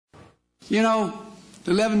You know,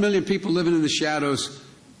 the 11 million people living in the shadows,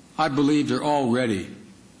 I believe they're already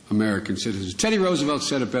American citizens. Teddy Roosevelt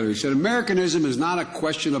said it better. He said, Americanism is not a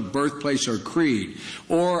question of birthplace or creed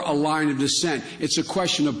or a line of descent. It's a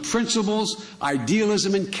question of principles,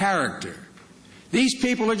 idealism, and character. These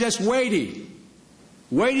people are just waiting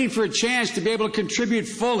for a chance to be able to contribute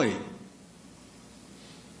fully.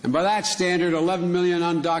 And by that standard, 11 million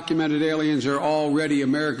undocumented aliens are already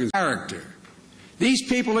American character. These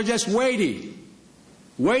people are just waiting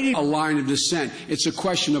a line of descent. It's a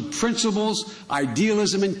question of principles,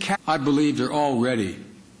 idealism, and character. I believe they're already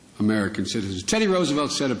American citizens. Teddy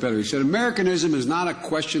Roosevelt said it better. He said, Americanism is not a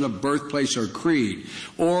question of birthplace or creed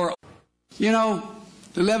or, you know,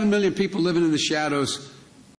 the 11 million people living in the shadows,